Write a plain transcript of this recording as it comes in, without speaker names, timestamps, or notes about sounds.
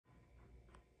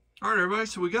All right, everybody,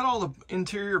 so we got all the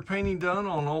interior painting done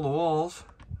on all the walls,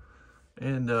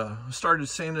 and started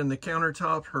sanding the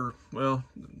countertop, the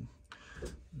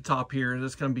top here,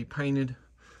 that's going to be painted,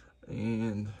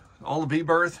 and all the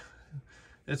V-berth,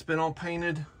 it's been all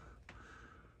painted,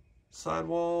 side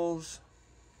walls,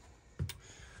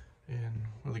 and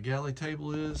where the galley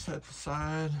table is at the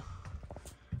side,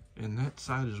 and that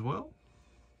side as well,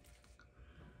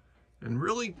 and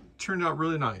really turned out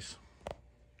really nice.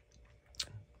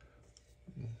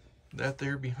 That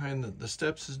there behind the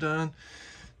steps is done.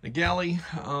 The galley,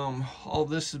 all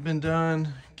this has been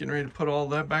done. Getting ready to put all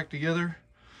that back together.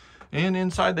 And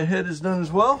inside the head is done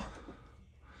as well.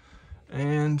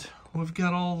 And we've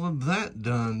got all of that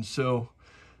done. So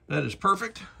that is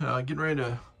perfect. Getting ready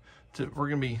we're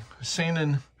gonna be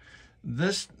sanding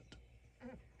this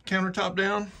countertop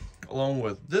down along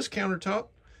with this countertop.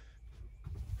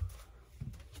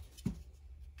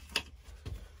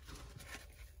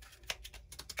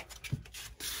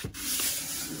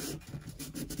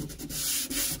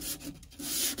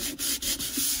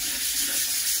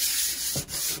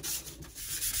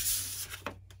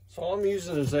 So all I'm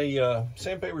using is a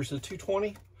sandpaper, is a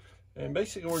 220, and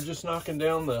basically we're just knocking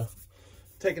down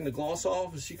taking the gloss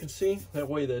off, as you can see. That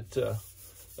way that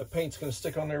paint's going to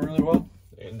stick on there really well,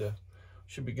 and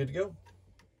should be good to go.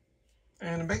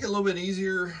 And to make it a little bit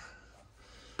easier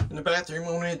in the bathroom,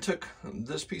 I went and took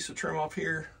this piece of trim off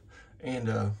here,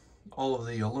 and all of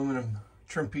the aluminum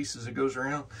trim pieces that goes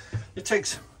around. It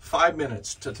takes 5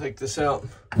 minutes to take this out.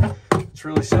 It's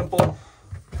really simple.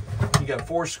 You got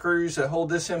 4 screws that hold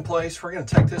this in place. We're going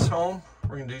to take this home.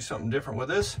 We're going to do something different with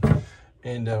this,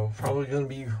 and probably going to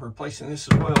be replacing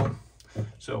this as well.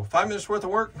 So 5 minutes worth of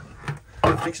work.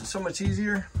 It makes it so much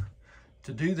easier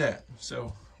to do that.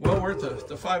 So well worth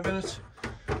the 5 minutes,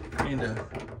 and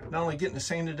not only getting it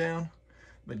sanded down,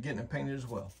 but getting it painted as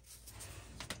well.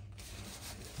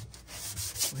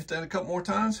 We'll hit that a couple more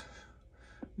times.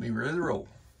 Be ready to roll.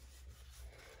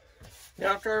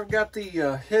 Now, after I've got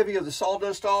the heavy of the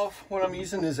sawdust off, what I'm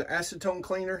using is an acetone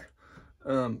cleaner.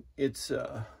 It's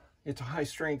a high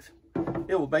strength.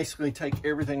 It will basically take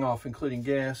everything off, including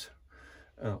gas,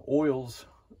 oils,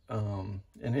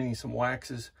 and some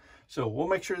waxes. So we'll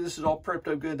make sure this is all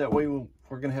prepped up good. That way we're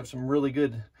going to have some really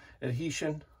good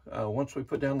adhesion once we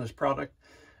put down this product,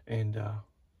 and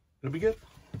it'll be good.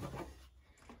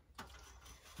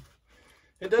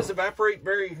 It does evaporate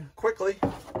very quickly,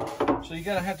 so you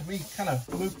gotta have to be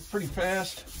move pretty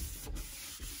fast.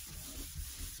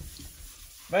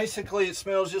 Basically, it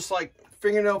smells just like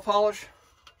fingernail polish.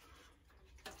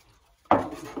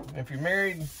 If you're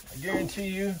married, I guarantee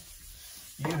you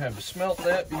have smelt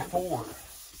that before.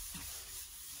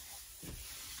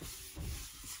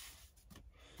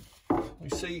 You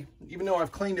see, even though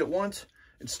I've cleaned it once,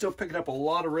 it's still picking up a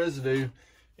lot of residue,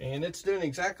 and it's doing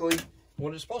exactly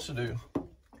what it's supposed to do.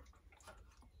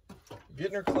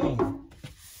 Getting her clean.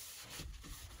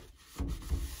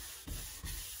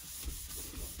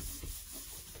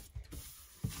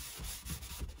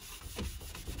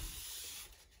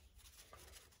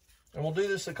 And we'll do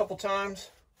this a couple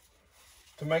times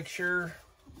to make sure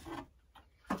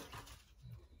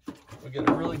we get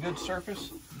a really good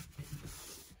surface.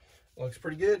 Looks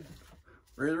pretty good.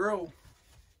 Ready to roll.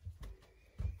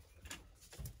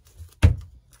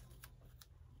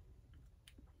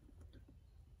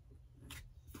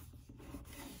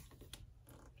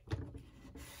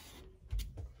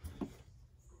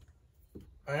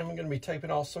 I am going to be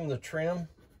taping off some of the trim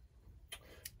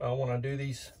when I do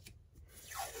these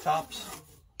tops,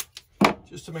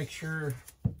 just to make sure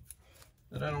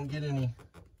that I don't get any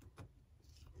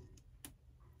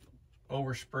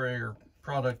overspray or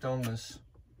product on this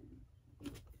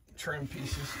trim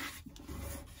pieces.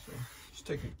 So just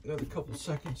take another couple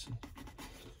seconds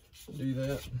and do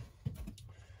that,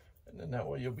 and then that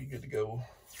way you'll be good to go.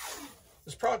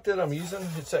 This product that I'm using,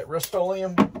 it's that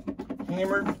Rustoleum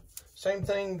hammered. Same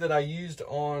thing that I used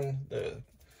on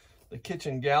the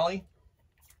kitchen galley,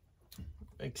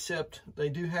 except they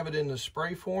do have it in the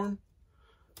spray form,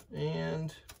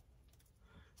 and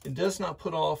it does not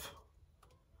put off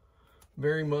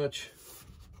very much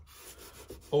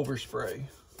overspray.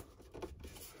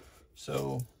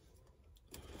 So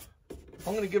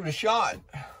I'm going to give it a shot,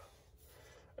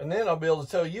 and then I'll be able to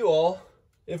tell you all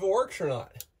if it works or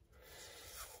not.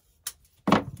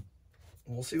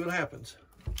 We'll see what happens.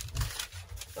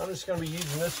 I'm just going to be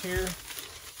using this here,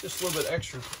 just a little bit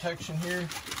extra protection here.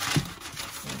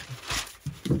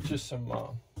 Just some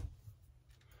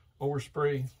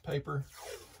overspray paper.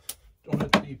 Don't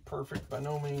have to be perfect by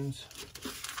no means,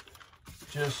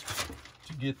 just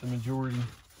to get the majority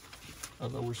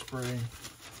of the overspray.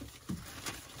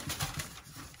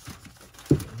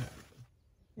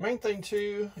 Main thing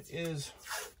too is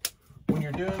when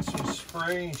you're doing some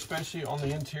spray, especially on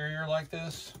the interior like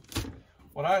this,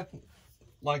 what I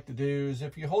like to do is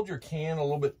if you hold your can a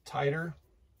little bit tighter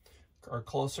or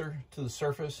closer to the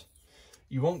surface,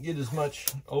 you won't get as much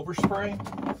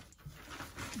overspray.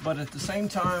 But at the same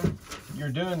time you're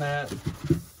doing that,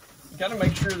 you got to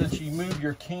make sure that you move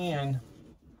your can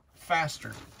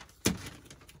faster,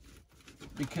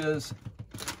 because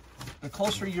the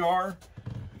closer you are,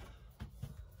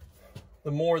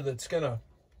 the more that's going to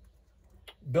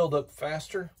build up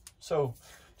faster. So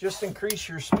just increase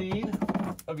your speed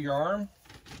of your arm,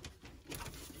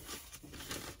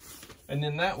 and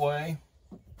then that way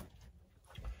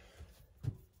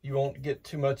you won't get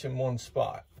too much in one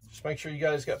spot. Just make sure you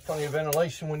guys got plenty of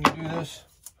ventilation when you do this.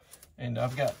 And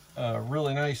I've got a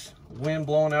really nice wind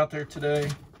blowing out there today,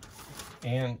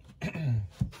 and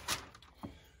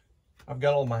I've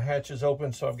got all my hatches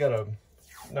open, so I've got a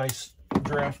nice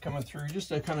draft coming through just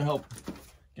to kind of help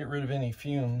get rid of any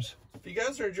fumes. If you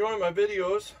guys are enjoying my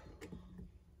videos,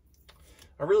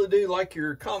 I really do like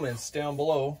your comments down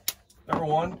below. Number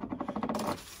one,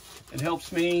 it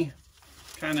helps me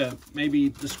kind of maybe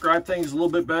describe things a little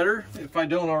bit better if I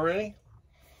don't already.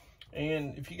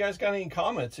 And if you guys got any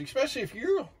comments, especially if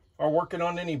you are working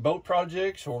on any boat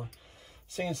projects or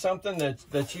seeing something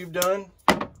that you've done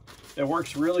that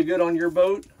works really good on your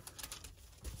boat,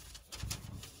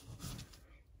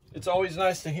 it's always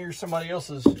nice to hear somebody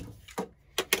else's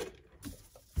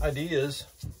ideas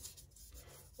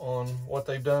on what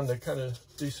they've done to kind of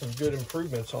do some good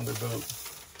improvements on their boat.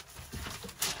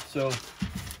 So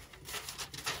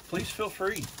please feel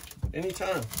free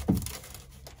anytime.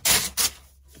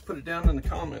 Put it down in the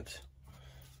comments.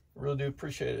 I really do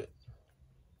appreciate it.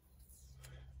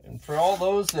 And for all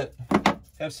those that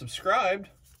have subscribed,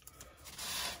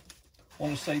 I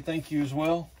want to say thank you as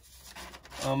well.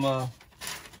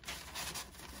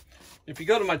 If you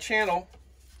go to my channel,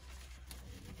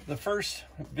 the first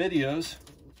videos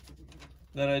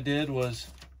that I did was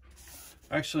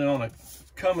actually on a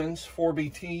Cummins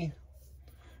 4BT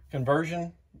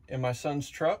conversion in my son's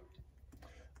truck.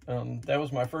 That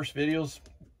was my first videos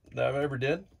that I've ever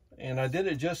did, and I did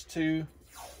it just to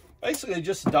basically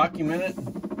just document it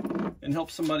and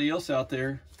help somebody else out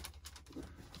there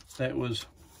that was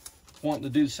wanting to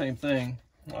do the same thing.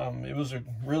 It was a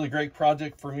really great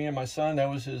project for me and my son. That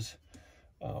was his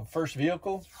first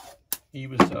vehicle. He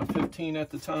was 15 at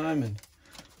the time, and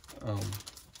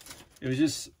it was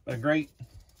just a great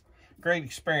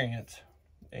experience.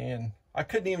 And I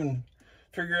couldn't even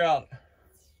figure out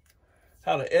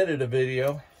how to edit a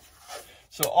video.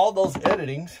 So all those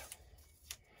editings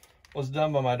was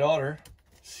done by my daughter,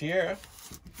 Sierra.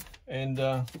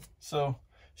 And so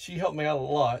she helped me out a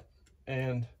lot.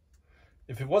 And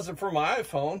if it wasn't for my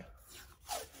iPhone,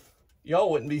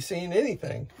 y'all wouldn't be seeing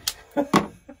anything.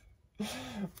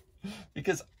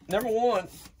 Because number one,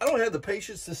 I don't have the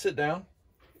patience to sit down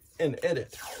and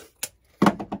edit.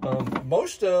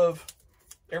 Most of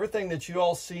everything that you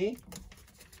all see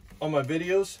on my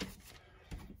videos,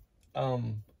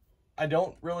 I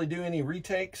don't really do any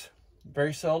retakes,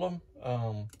 very seldom.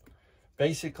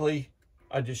 Basically,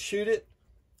 I just shoot it,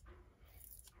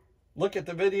 look at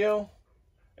the video,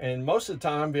 and most of the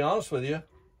time, to be honest with you,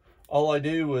 all I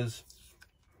do is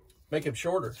make them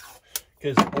shorter.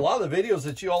 Because a lot of the videos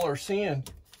that you all are seeing,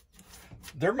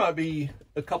 there might be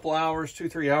a couple hours,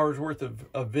 2-3 hours worth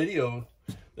of video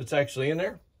that's actually in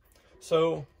there.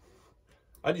 So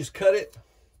I just cut it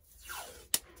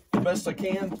the best I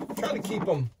can. Try to keep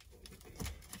them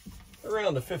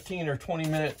around the 15 or 20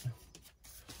 minute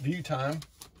view time.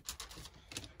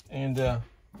 And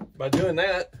by doing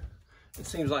that, it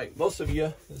seems like most of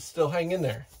you still hang in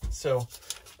there. So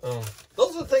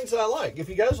those are the things that I like. If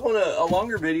you guys want a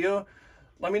longer video,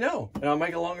 let me know and I'll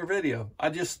make a longer video. I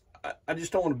just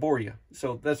don't want to bore you.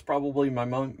 So that's probably my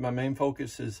main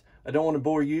focus is I don't want to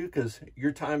bore you because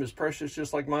your time is precious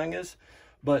just like mine is.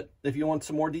 But if you want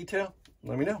some more detail,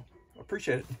 let me know. I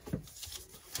appreciate it.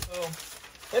 So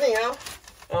anyhow,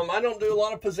 I don't do a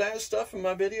lot of pizzazz stuff in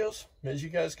my videos, as you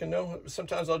guys can know.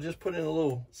 Sometimes I'll just put in a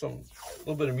little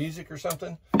bit of music or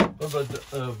something, a little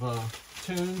bit of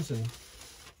tunes,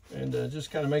 and just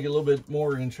kind of make it a little bit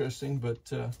more interesting. But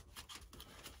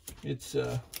it's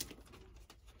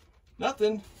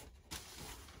nothing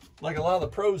like a lot of the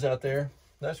pros out there,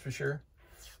 that's for sure.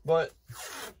 But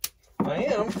I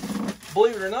am,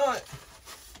 believe it or not,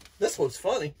 this one's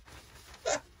funny.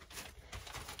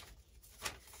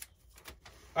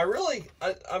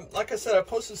 I'm like I said, I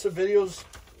posted some videos,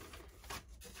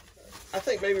 I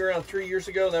think maybe around 3 years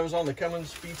ago. That was on the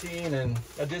Cummins BT, and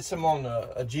I did some on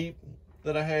a Jeep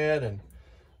that I had, and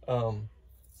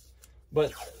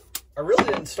but I really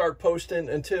didn't start posting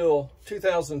until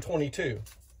 2022.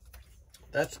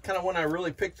 That's kind of when I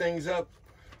really picked things up.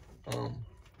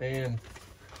 And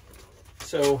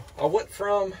so I went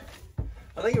from,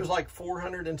 I think it was like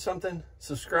 400 and something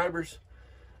subscribers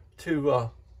to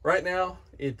right now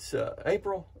it's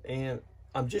April, and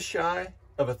I'm just shy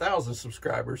of 1,000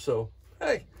 subscribers. So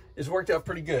hey, it's worked out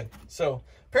pretty good. So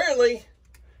apparently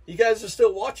you guys are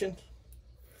still watching,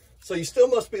 so you still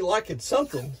must be liking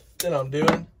something that I'm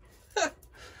doing.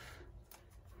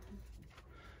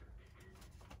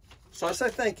 So I say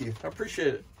thank you. I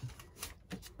appreciate it.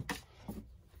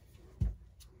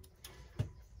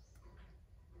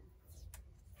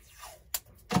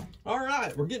 All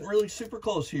right, we're getting really super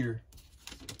close here.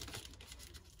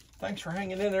 Thanks for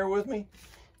hanging in there with me.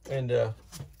 And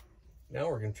now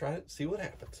we're going to try it, see what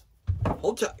happens.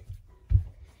 Hold tight.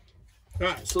 All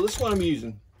right, so this is what I'm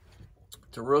using.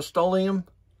 It's a Rustoleum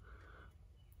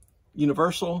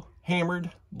Universal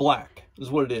Hammered Black is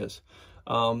what it is.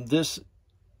 This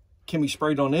can be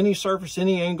sprayed on any surface,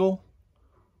 any angle,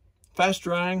 fast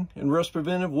drying, and rust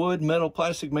preventive wood, metal,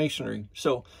 plastic, masonry.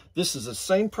 So this is the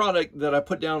same product that I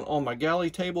put down on my galley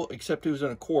table, except it was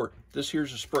in a quart. This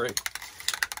here's a spray.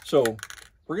 So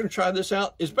we're going to try this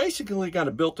out. It's basically got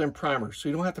a built-in primer, so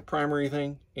you don't have to prime or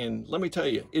anything. And let me tell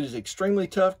you, it is extremely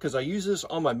tough because I use this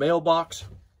on my mailbox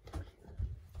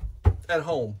at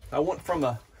home. I went from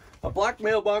a black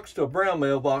mailbox to a brown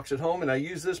mailbox at home, and I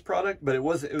used this product, but it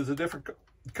was a different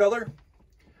color.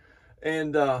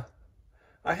 And I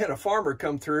had a farmer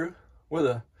come through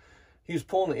with he was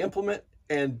pulling the implement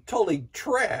and totally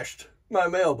trashed my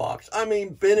mailbox. I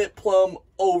mean, bent it plumb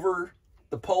over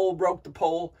the pole, broke the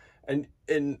pole, and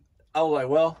I was like,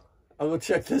 well, I'll go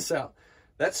check this out.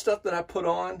 That stuff that I put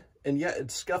on, and yeah, it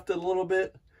scuffed it a little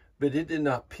bit, but it did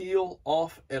not peel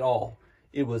off at all.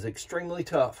 It was extremely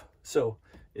tough. So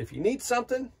if you need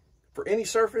something for any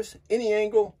surface, any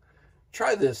angle,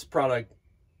 try this product.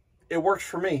 It works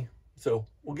for me. So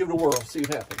we'll give it a whirl, see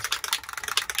what happens.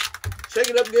 Shake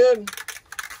it up good.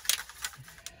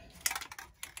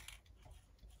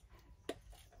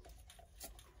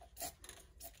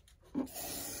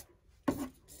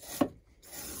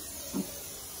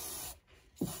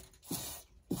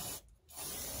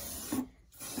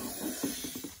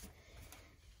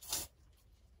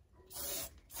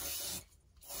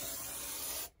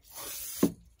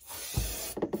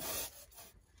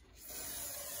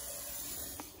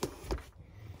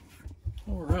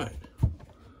 All right,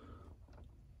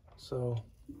 so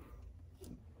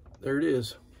there it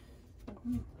is.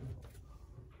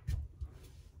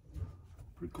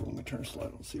 Pretty cool. Let me turn the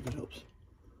slide on, see if it helps.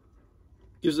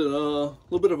 Gives it a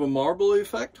little bit of a marble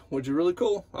effect, which is really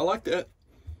cool. I like that.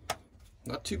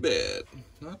 Not too bad.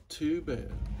 Not too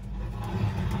bad.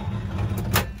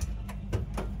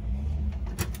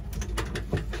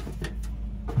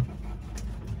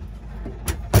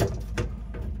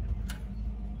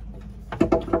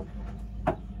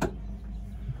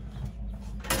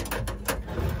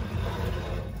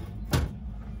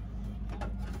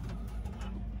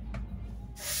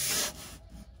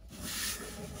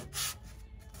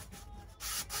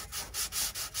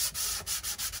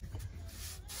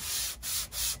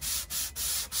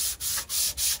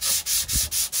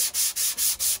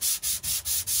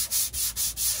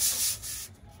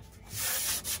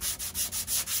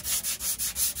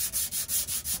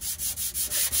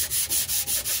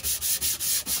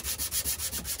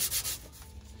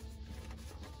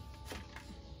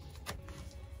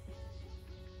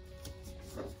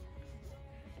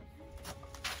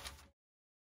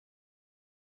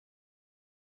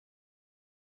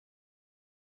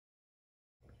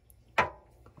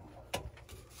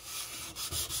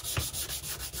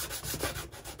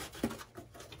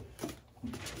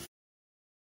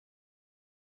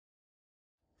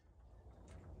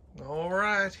 All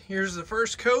right, here's the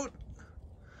first coat.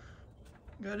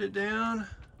 Got it down.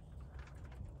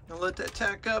 I'll let that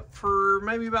tack up for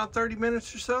maybe about 30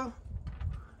 minutes or so.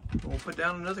 We'll put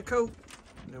down another coat,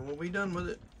 and then we'll be done with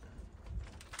it.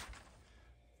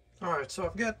 All right, so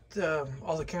I've got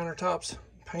all the countertops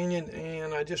painted,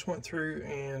 and I just went through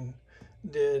and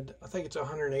did, I think it's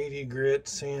 180 grit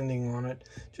sanding on it.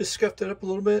 Just scuffed it up a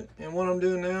little bit, and what I'm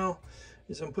doing now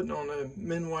is I'm putting on a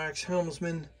Minwax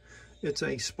helmsmen. It's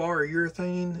a spar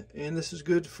urethane, and this is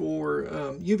good for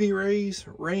UV rays,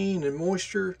 rain, and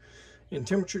moisture, and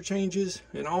temperature changes.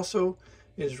 And also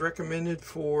is recommended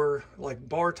for like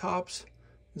bar tops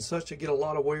and such to get a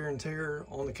lot of wear and tear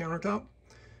on the countertop.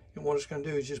 And what it's going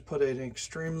to do is just put an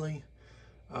extremely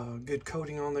good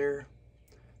coating on there.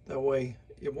 That way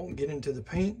it won't get into the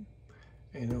paint,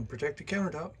 and it'll protect the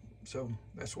countertop. So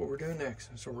that's what we're doing next.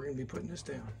 So we're gonna be putting this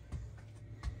down.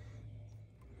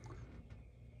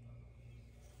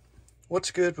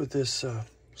 What's good with this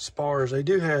spars, they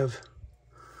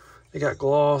got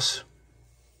gloss,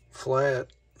 flat,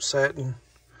 satin,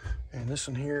 and this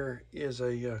one here is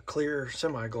a clear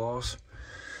semi-gloss.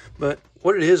 But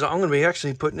what it is, I'm going to be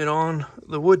actually putting it on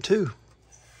the wood too.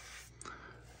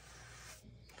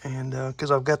 And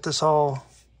because I've got this all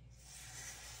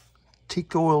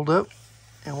teak oiled up,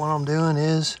 and what I'm doing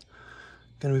is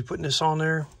going to be putting this on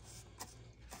there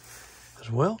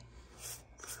as well.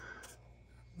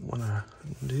 Want to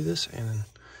do this, and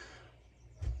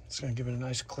it's going to give it a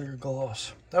nice clear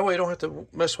gloss. That way you don't have to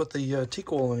mess with the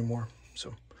teak oil anymore.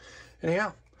 So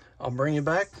anyhow, I'll bring you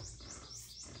back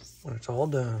when it's all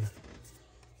done.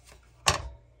 All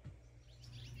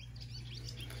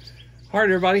right,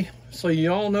 everybody. So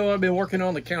you all know I've been working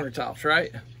on the countertops,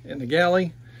 right? In the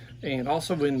galley, and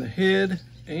also in the head,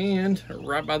 and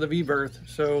right by the V-berth.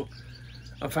 So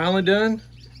I'm finally done,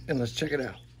 and let's check it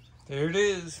out. There it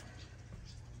is.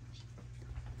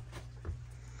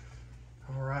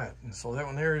 All right, and so that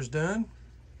one there is done.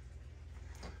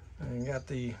 And got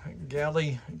the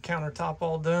galley countertop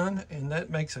all done, and that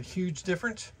makes a huge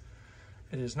difference.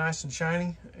 It is nice and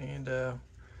shiny, and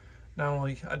not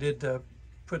only I did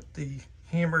put the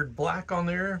hammered black on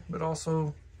there, but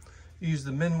also use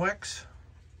the Minwax,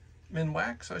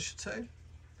 I should say,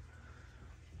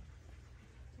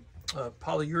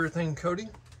 polyurethane coating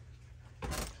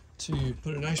to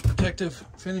put a nice protective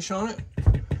finish on it.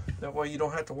 That way you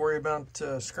don't have to worry about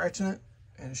scratching it,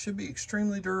 and it should be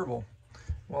extremely durable.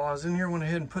 While I was in here, I went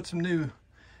ahead and put some new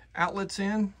outlets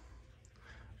in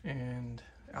and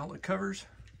outlet covers.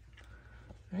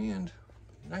 And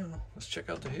now let's check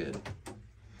out the head.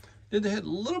 Did the head a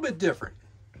little bit different.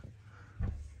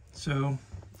 So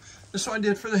this is what I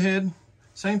did for the head.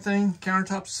 Same thing,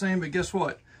 countertop's the same, but guess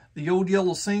what? The old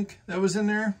yellow sink that was in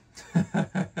there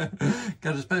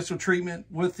got a special treatment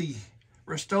with the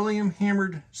Rustoleum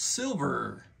hammered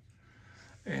silver.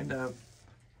 And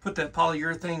put that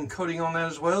polyurethane coating on that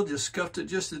as well. Just scuffed it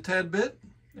just a tad bit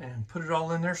and put it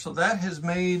all in there. So that has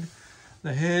made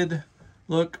the head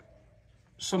look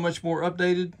so much more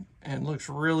updated and looks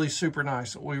really super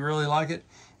nice. We really like it.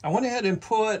 I went ahead and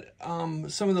put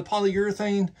some of the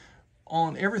polyurethane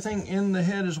on everything in the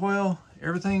head as well.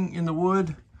 Everything in the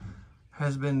wood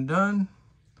has been done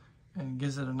and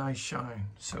gives it a nice shine.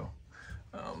 So,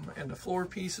 and the floor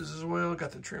pieces as well,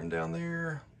 got the trim down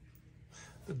there.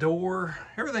 The door,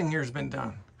 everything here has been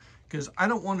done because I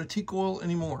don't want to teak oil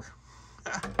anymore.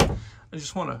 I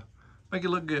just want to make it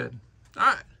look good. All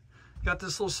right, got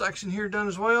this little section here done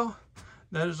as well.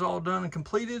 That is all done and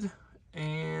completed.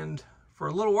 And for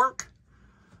a little work,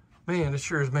 man, it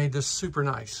sure has made this super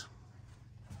nice.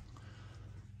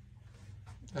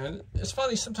 And it's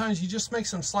funny, sometimes you just make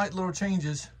some slight little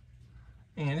changes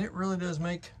and it really does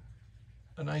make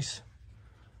a nice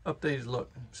updated look.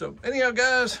 So anyhow,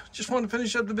 guys, just wanted to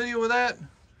finish up the video with that.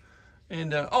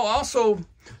 And I also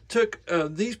took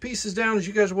these pieces down, as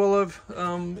you guys well have.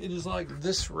 It is like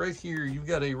this right here. You've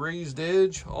got a raised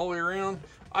edge all the way around.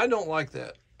 I don't like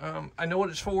that. I know what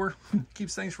it's for.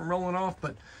 Keeps things from rolling off.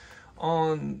 But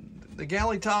on the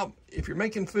galley top, if you're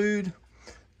making food,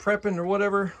 prepping or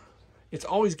whatever, it's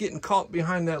always getting caught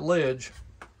behind that ledge.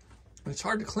 It's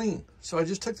hard to clean. So I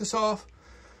just took this off,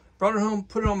 brought it home,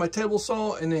 put it on my table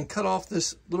saw, and then cut off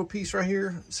this little piece right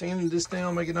here, sanded this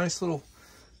down, make a nice little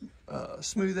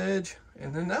smooth edge,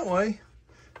 and then that way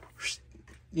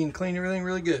you can clean everything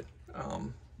really good.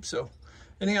 So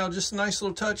anyhow, just a nice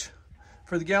little touch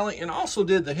for the galley. And also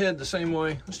did the head the same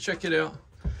way. Let's check it out.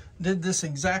 Did this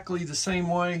exactly the same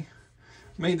way,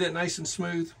 made that nice and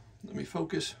smooth. Let me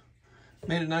focus.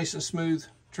 Made it nice and smooth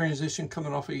transition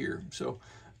coming off of here. So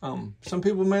some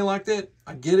people may like that.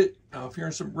 I get it if you're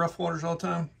in some rough waters all the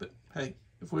time, but hey,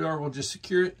 if we are, we'll just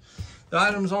secure it. The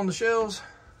items on the shelves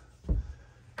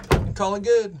and call it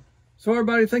good. So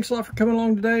everybody, thanks a lot for coming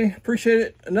along today. Appreciate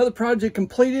it. Another project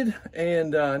completed,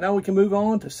 and now we can move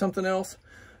on to something else.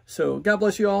 So God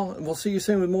bless you all, and we'll see you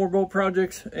soon with more boat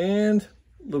projects and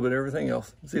a little bit of everything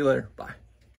else. See you later. Bye.